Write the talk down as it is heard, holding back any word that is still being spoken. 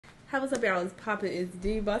Hey, what's up, y'all? It's Poppin' It's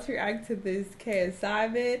D. About to react to this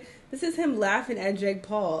KSI vid. This is him laughing at Jake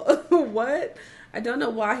Paul. What? I don't know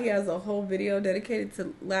why he has a whole video dedicated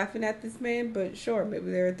to laughing at this man, but sure, maybe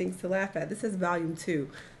there are things to laugh at. This is volume 2,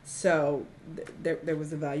 so there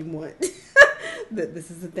was a volume 1. This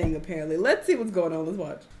is the thing, apparently. Let's see what's going on. Let's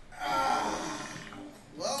watch.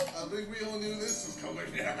 Well, I think we all knew this was coming.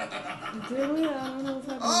 Did we? I don't know what's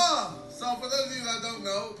happening. So for those of you that don't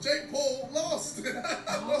know, Jake Paul lost.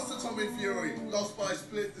 Lost to Tommy Fury. Lost by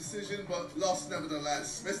split decision, but lost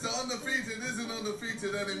nevertheless. Mr. Undefeated isn't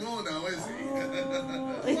undefeated anymore now, is he?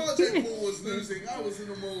 While Jake Paul was losing, I was in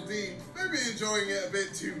the Maldives, maybe enjoying it a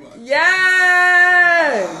bit too much.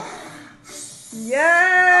 Yes!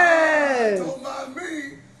 Yes! Don't mind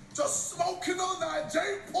me. Just smoking on that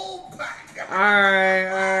Jake Paul pack.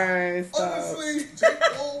 Alright, stop. Honestly, Jake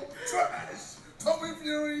Paul, trash. Tommy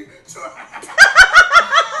Fury, trash.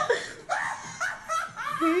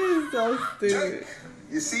 He is so stupid. Jake,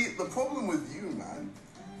 you see, the problem with you, man,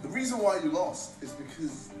 the reason why you lost is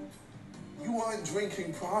because you weren't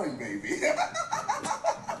drinking Prime, baby.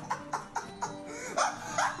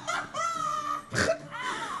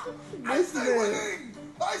 I stay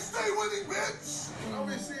winning, bitch!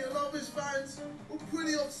 Obviously, a lot of his fans were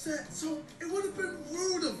pretty upset, so it would have been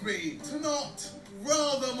rude of me to not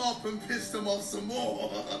rile them up and piss them off some more.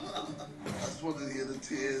 I just wanted to hear the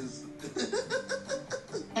tears.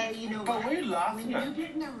 Hey, you know but what? we're laughing. When you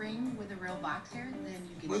get in a ring with a real boxer, then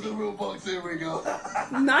you can. With a real box, here we go.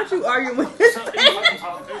 Not you arguing with his face.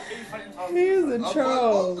 He is a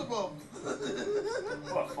troll.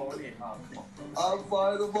 What, 40? I'm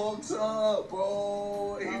fighting a boxer,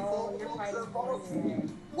 bro. He fought a boxer, boss.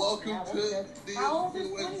 Welcome to the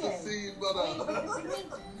influencer scene, brother.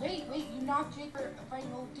 Wait, you knocked Jake for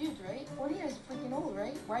fighting old dudes, right? 40 is freaking old,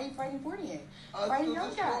 right? Why are you fighting 48? Fight a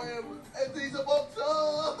young guy. And he's a boxer.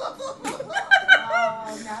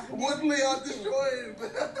 Woodley, I'll destroy him.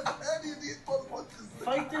 Any of these motherfuckers.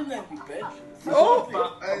 Fight them then, you bitch. Oh!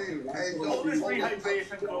 Hey, All this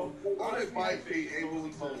rehydration go. I might be able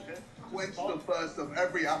to quench the thirst of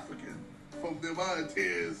every African from the amount of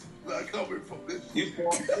tears that are coming from this shit.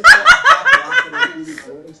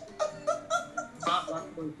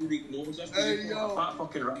 Hey, yo,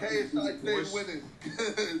 KSI stay winning.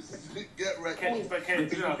 Get ready.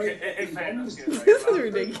 This is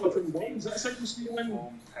ridiculous.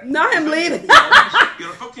 Not him leading. You're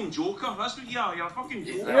a fucking joker. That's what you are. You're a fucking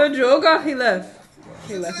joker. You're a joker. He left.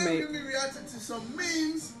 He left, Today mate. we reacted to some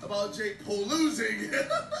memes about Jake Paul losing.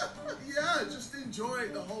 Yeah, just enjoy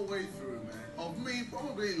it the whole way through, man. Of me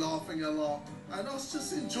probably laughing a lot and us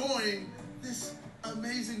just enjoying this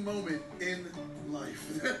amazing moment in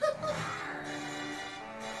life.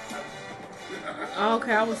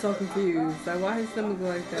 Okay, I was so confused. Like, why his stomach go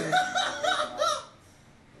like that?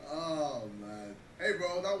 Oh, man. Hey,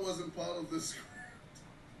 bro, that wasn't part of the script.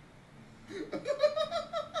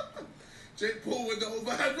 Jake Paul with the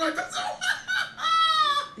overhead right. That's all.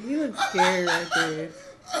 He looks scared right there.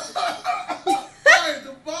 Hey, the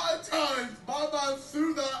amount of times my man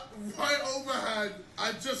threw that right overhand,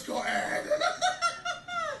 I just got ahead.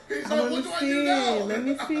 He's like, what do I do now? Let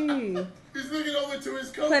me see. He's looking over to his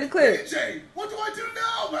coach. Play the clip. DJ, what do I do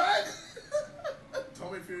now, man?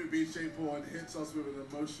 Tommy Fury beats Jake Paul and hits us with an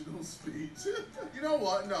emotional speech. You know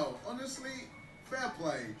what? No, honestly, fair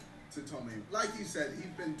play to Tommy. Like he said,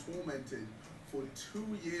 he's been tormented for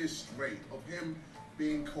 2 years straight of him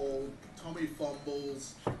being called Tommy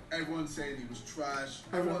fumbles, everyone saying he was trash,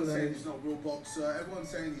 everyone saying he's not a real boxer, everyone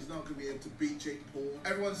saying he's not going to be able to beat Jake Paul,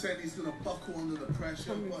 everyone saying he's going to buckle under the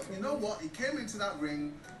pressure. But you know what? He came into that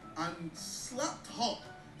ring and slapped hot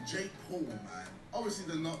Jake Paul, man. Obviously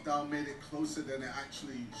the knockdown made it closer than it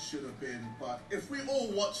actually should have been, but if we all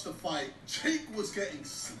watched the fight, Jake was getting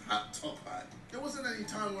slapped up, man. There wasn't any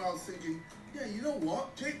time where I was thinking, yeah, you know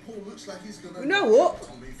what? Jake Paul looks like he's gonna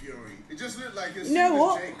Tommy Fury. It just looked like as soon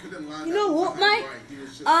as Jake couldn't land Mike? right, he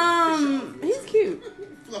was just He's cute.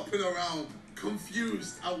 flopping around,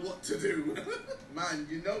 confused at what to do. Man,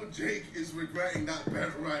 you know Jake is regretting that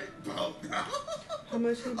bet right belt now. How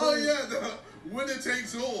much? Oh yeah, the winner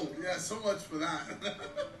takes all. Yeah, so much for that.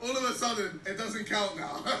 All of a sudden, it doesn't count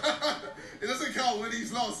now. It doesn't count when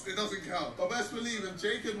he's lost. It doesn't count. But best believe if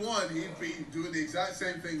Jake had won, he'd be doing the exact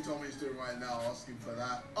same thing Tommy's doing right now, asking for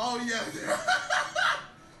that. Oh yeah.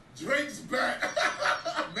 Drake's bet.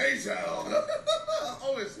 Major.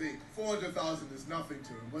 Obviously, 400,000 is nothing to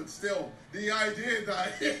him, but still, the idea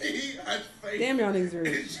that he had faith Damn, y'all niggas in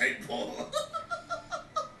rich. Jake Paul.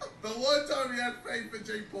 The one time he had faith in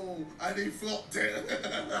Jake Paul and he flopped it.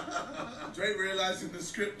 Drake realizing the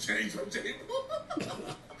script changed from Jake Paul.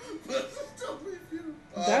 But Tommy Fury.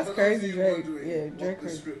 That's for crazy, those of you Drake. wondering Yeah, what Drake the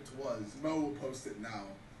crazy. script was, Mo will post it now.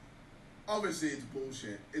 Obviously, it's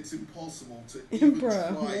bullshit. It's impossible to even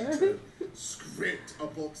Bruh, try yeah. to script a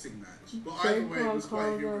boxing match. But either way, it was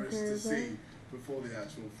quite humorous to see before the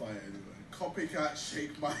actual fight anyway. Copycat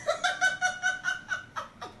shake my...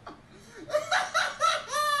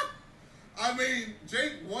 I mean,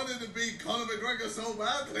 Jake wanted to beat Conor McGregor so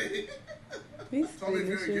badly. Tommy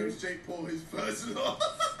Fury gives Jake Paul his first loss.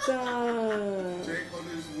 Stop. Jake on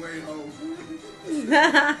his way home.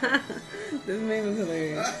 This meme was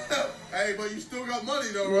hilarious. Hey, but you still got money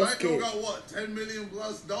though, Real right? You skit. got what, $10 million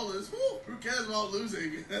plus? Whew, who cares about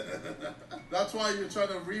losing? That's why you're trying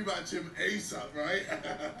to rematch him ASAP, right?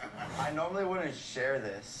 I normally wouldn't share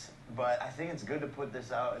this, but I think it's good to put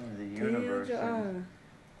this out into the universe. And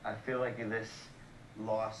I feel like this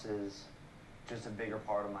loss is just a bigger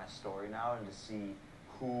part of my story now, and to see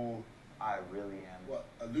who I really am. What,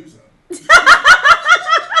 a loser? Now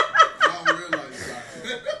I realize that.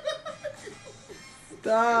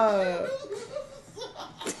 Stop.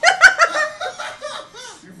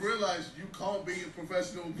 You've realized you can't be a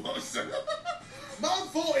professional boxer. Man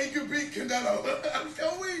thought he could beat Canelo.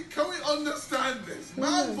 Can we understand this?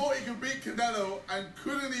 Man thought he could beat Canelo and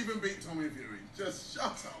couldn't even beat Tommy Fury. Just shut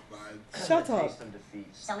up, man. Shut up. Taste of defeat.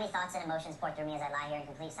 So many thoughts and emotions pour through me as I lie here in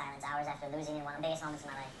complete silence hours after losing in one of the biggest moments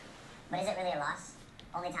of my life. But is it really a loss?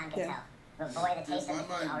 Only time can tell. But boy, the taste of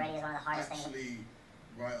defeat already is one of the hardest things. Actually,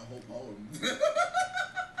 write a whole poem.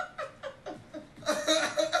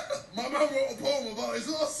 My man wrote a poem about his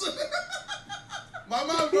loss. My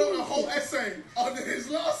man wrote a whole essay on his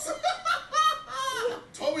loss.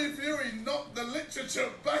 Tommy Fury knocked the literature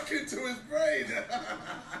back into his brain.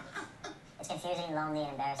 It's confusing, lonely,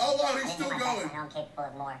 and embarrassing. Oh, wow, I he's didn't do still my best, going. I know I'm capable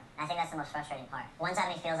of more. I think that's the most frustrating part. One side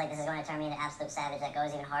of me feels like this is going to turn me into an absolute savage that goes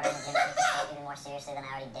even harder in the gym and takes the sport even more seriously than I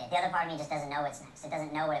already did. The other part of me just doesn't know what's next. It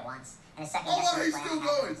doesn't know what it wants. And it's second Oh, guessing wow, the he's plan still I have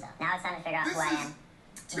for going. myself. Now it's time to figure out This who I is am,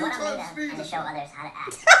 two what I'm times made of, and to speed. show others how to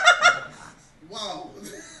act. Wow.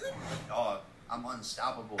 Dog, I'm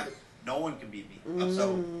unstoppable. No one can beat me.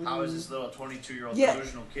 So how is this little 22-year-old Yeah.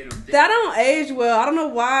 delusional kid who thinks That don't age well. I don't know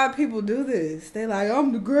why people do this. They like,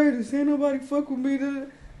 I'm the greatest. Ain't nobody fuck with me.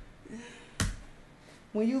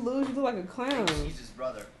 When you lose, you look like a clown. he's his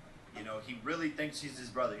brother? You know, he really thinks he's his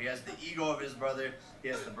brother. He has the ego of his brother. He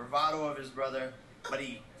has the bravado of his brother. But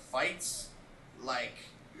he fights like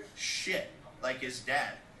shit, like his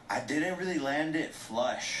dad. I didn't really land it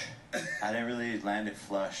flush.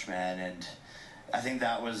 Man, and I think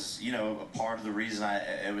that was, a part of the reason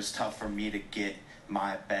it was tough for me to get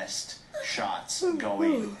my best shots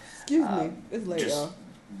going. Excuse me. It's late, just y'all.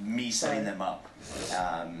 me setting them up.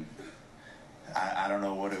 I don't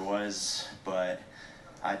know what it was, but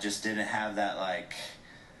I just didn't have that,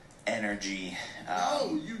 energy.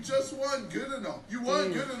 No, you just weren't good enough. You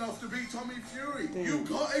weren't good enough to beat Tommy Fury. You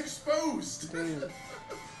got exposed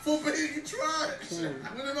for being trash.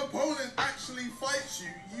 When an opponent actually fights you,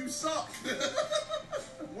 you suck.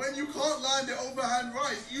 When you can't land the overhand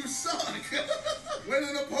right, you suck. When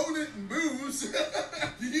an opponent moves,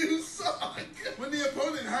 you suck. When the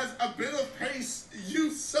opponent has a bit of pace,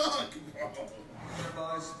 you suck, bro.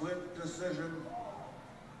 By split decision,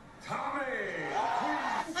 Tommy!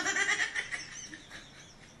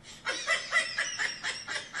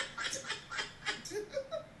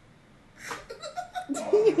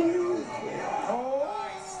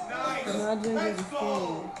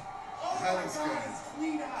 Hella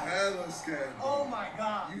scared. Hella scared. Bro. Oh my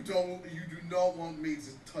god! You do not want me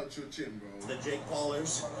to touch your chin, bro. The Jake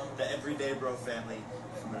Paulers, the Everyday Bro family.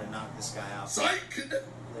 I'm gonna knock this guy out. Psych!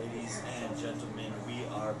 Ladies and gentlemen, we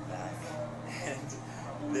are back.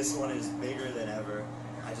 And this one is bigger than ever.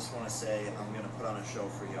 I just want to say I'm going to put on a show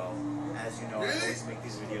for y'all. As you know, I Really? always make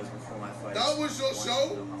these videos before my fights. That was your I want show? you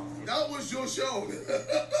to know how I'm feeling. That was your show.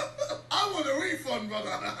 I want a refund,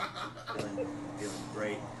 brother. Feeling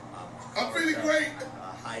great. I'm feeling powered great.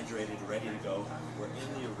 up, hydrated, ready to go. We're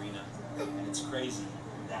in the arena, and it's crazy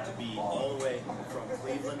to be all the way from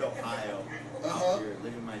Cleveland, Ohio, out here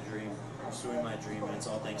living my dream, pursuing my dream, and it's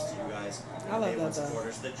all thanks to you guys. I love Day one that, though.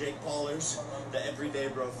 supporters, the Jake Paulers, the Everyday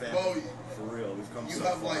Bro family. Bro, For real, we've come you so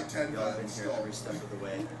have far. like 10 Y'all have been bands, here stop. every step of the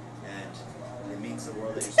way, and it means the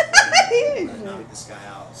world that you're supporting. I'm gonna knock this guy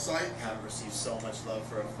out. Psych. I haven't received so much love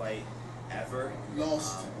for a fight ever.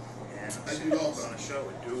 Lost. And And you lost. Put on a show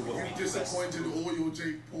and do what we You do best. disappointed all your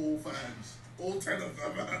Jake Paul fans. All 10 of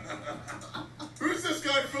them. Who's this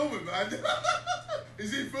guy filming, man?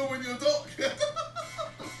 Is he filming your doc?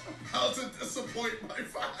 How to disappoint my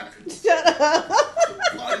fans. Shut up.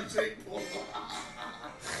 By Jake Paul.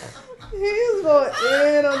 He's going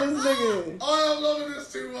in on this nigga. I am loving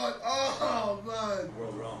this too much. God. Oh, man. The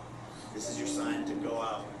world wrong. This is your sign to go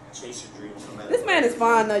out, chase your dreams no matter This man is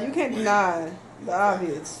fine though. You can't deny the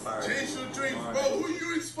obvious. Chase your dreams, bro. Who are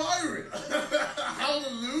you inspiring? How to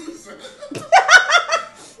lose? Am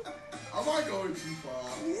I going too far?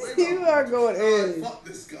 You are going in. Fuck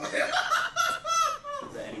this guy.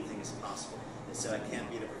 that anything is possible. They said I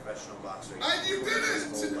can't beat a professional boxer. And you did it!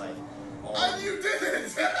 And you did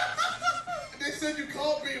it! They said you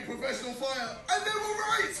can't be a professional fighter, and they were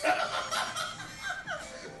right!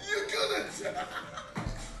 You couldn't!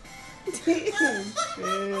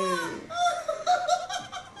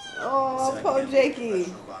 Oh, poor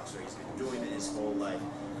Jakey. Boxer. He's been doing it his whole life.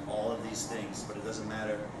 All of these things, but it doesn't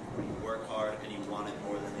matter when you work hard and you want it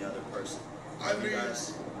more than the other person. I mean, you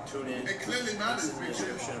guys tune in. It clearly matters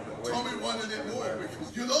because Tommy wanted it more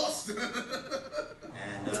because you lost.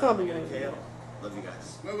 And Tommy you're gonna KO. Love you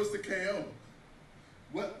guys. Where was the KO?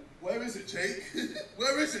 Where is it, Jake?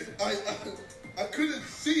 Where is it? I couldn't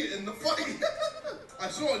see it in the fight. I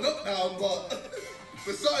saw a knockdown, but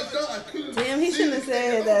besides that, I couldn't. Damn, he shouldn't have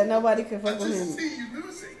said that nobody could fuck with him see you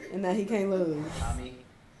losing. and that he can't lose. Tommy,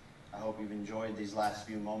 I hope you've enjoyed these last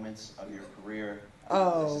few moments of your career.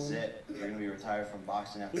 Oh. This is it. You're going to be retired from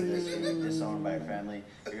boxing after this. You're going to be disowned by your family.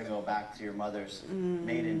 You're going to go back to your mother's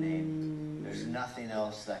maiden name. There's nothing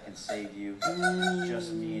else that can save you. It's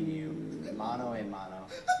just me and you. Mano a mano.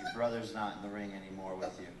 Your brother's not in the ring anymore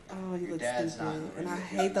with you. Oh, you Your look dad's stupid. not in the ring And I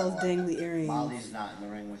with you hate those anymore. dangly earrings. Molly's not in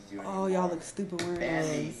the ring with you anymore. Oh, y'all look stupid wearing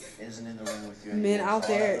Bandy those. isn't in the ring with you anymore. Men out So all that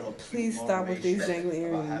there, little please cute stop with these motivation dangly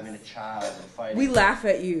about earrings. having a child and fighting. We laugh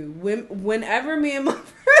at you. Whenever me and my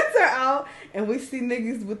friends are out and we see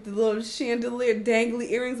niggas with the little chandelier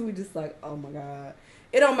dangly earrings, we just like, oh my God.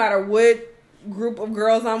 It don't matter what group of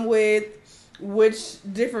girls I'm with, which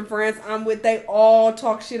different friends I'm with, they all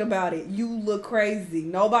talk shit about it. You look crazy.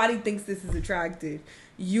 Nobody thinks this is attractive.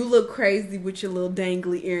 You look crazy with your little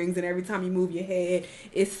dangly earrings, and every time you move your head,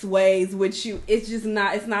 it sways with you. It's just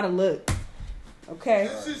not, it's not a look. Okay?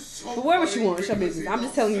 But wear what you want. It's your business. I'm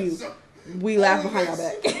just telling you, we laugh behind our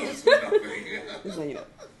back. Just so you know.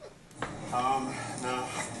 No.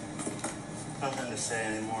 Nothing to say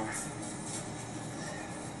anymore.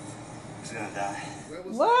 He's gonna die.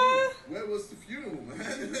 What? Where was the funeral,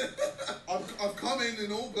 man? I've come in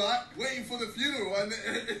all black, waiting for the funeral, and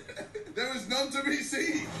there is none to be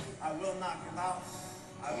seen. I will knock him out.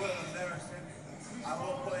 I will embarrass him. I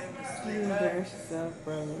will put him to sleep. You embarrass yourself,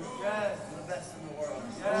 bro. Yes, the best in the world.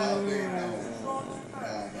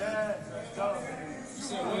 Yes, let's go.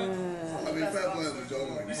 I mean, fair play with the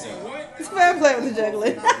juggling. You said what? It's fair play with the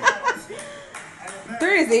juggling.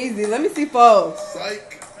 3 is easy. Let me see 4.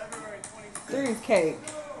 Psych. 3 is cake.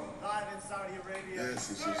 Live in Saudi Arabia.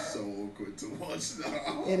 This is just so awkward to watch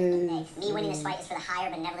now. It is. Me winning this fight is for the higher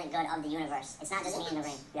benevolent good of the universe. It's not just me in the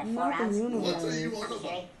ring. You have 4 Not the rounds. universe. What are you on Tommy about?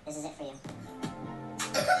 Fury, this is it for you.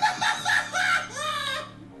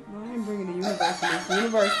 No, I ain't bringing the universe in this. The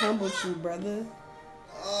universe humbled you, brother.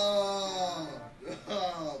 Oh,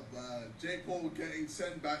 man. Jake Paul getting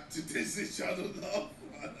sent back to Disney Channel now.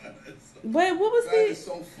 Wait, what was That the... is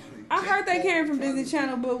so funny. I heard they Jake came Paul from Disney trying to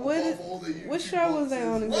Channel, but be what above all the show YouTube was they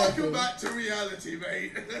on boxes. exactly? Welcome back to reality,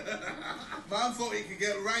 mate. Man thought he could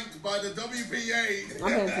get ranked by the WBA.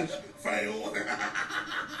 I'm paying attention. Fail.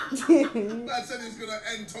 Man said he's going to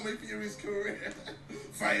end Tommy Fury's career.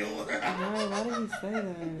 Fail. Why did he say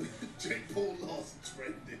that? Jake Paul lost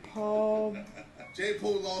trending. Paul... Jake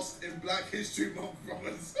Paul lost in Black History Month,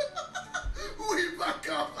 brothers. We back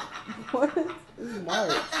up. What? This is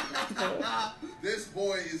March. This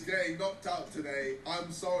boy is getting knocked out today.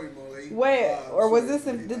 I'm sorry, Molly. Wait, or was this...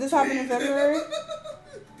 did this happen in February?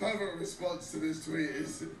 Perfect response to this tweet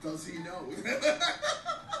is, does he know?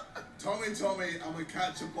 Tommy, I'm gonna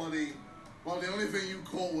catch a body. Well, the only thing you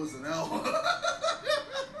caught was an L.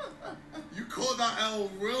 You caught that L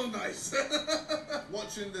real nice.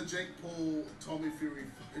 Watching the Jake Paul Tommy Fury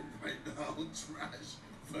fight right now. Trash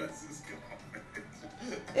versus garbage.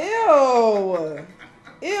 Ew.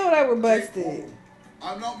 Ew, they were busted.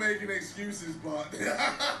 I'm not making excuses, but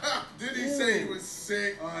did he say he was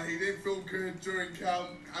sick? He didn't feel good during camp.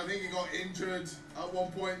 I think he got injured at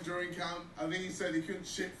one point during camp. I think he said he couldn't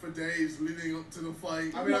shit for days leading up to the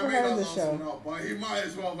fight. I mean, never I made heard that of this last show. one up, but he might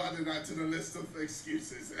as well have added that to the list of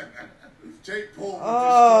excuses. Jake Paul would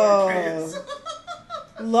Oh. destroy kids.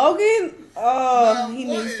 Logan? Oh, Man, he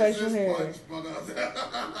what needs is facial this hair. punch, brother? I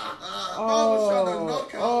was trying to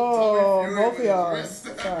knock out Oh, Tommy Fury both with of y'all. his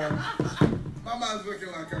wrist. Sorry. My man's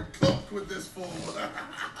looking like a clock with this fall.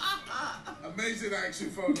 Amazing action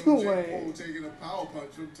from No Jake way. Paul taking a power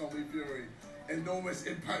punch from Tommy Fury enormous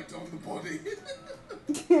impact on the body.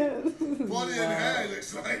 Body Body and hair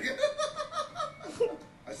looks like.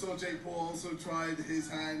 I saw Jake Paul also tried his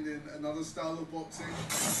hand in another style of boxing.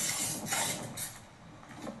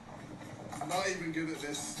 I'm not even good at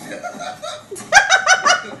this.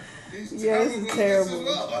 Yeah, this is terrible.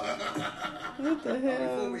 Well. What the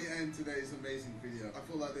hell? Before we end today's amazing video, I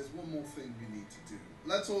feel like there's one more thing we need to do.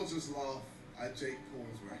 Let's all just laugh at Jake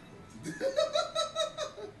Paul's record.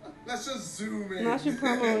 Let's just zoom in. Not your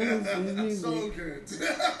promo his music. So good.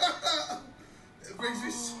 It brings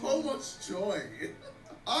me so much joy.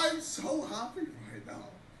 I'm so happy right now.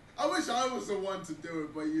 I wish I was the one to do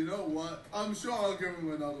it, but you know what? I'm sure I'll give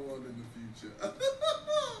him another one in the future.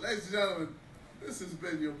 Ladies and gentlemen, this has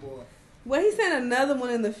been your boy. Well, he sent another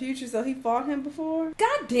one in the future, so he fought him before?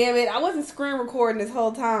 God damn it, I wasn't screen recording this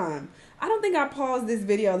whole time. I don't think I paused this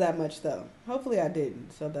video that much, though. Hopefully I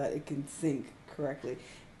didn't, so that it can sync correctly.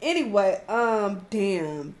 Anyway,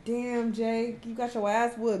 damn, Jake, you got your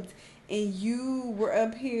ass whooped, and you were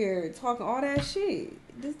up here talking all that shit.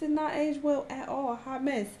 This did not age well at all. Hot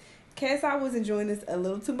mess. KSI was enjoying this a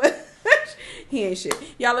little too much. He ain't shit.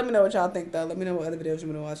 Y'all let me know what y'all think, though. Let me know what other videos you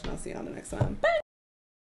want to watch, and I'll see y'all the next time. Bye.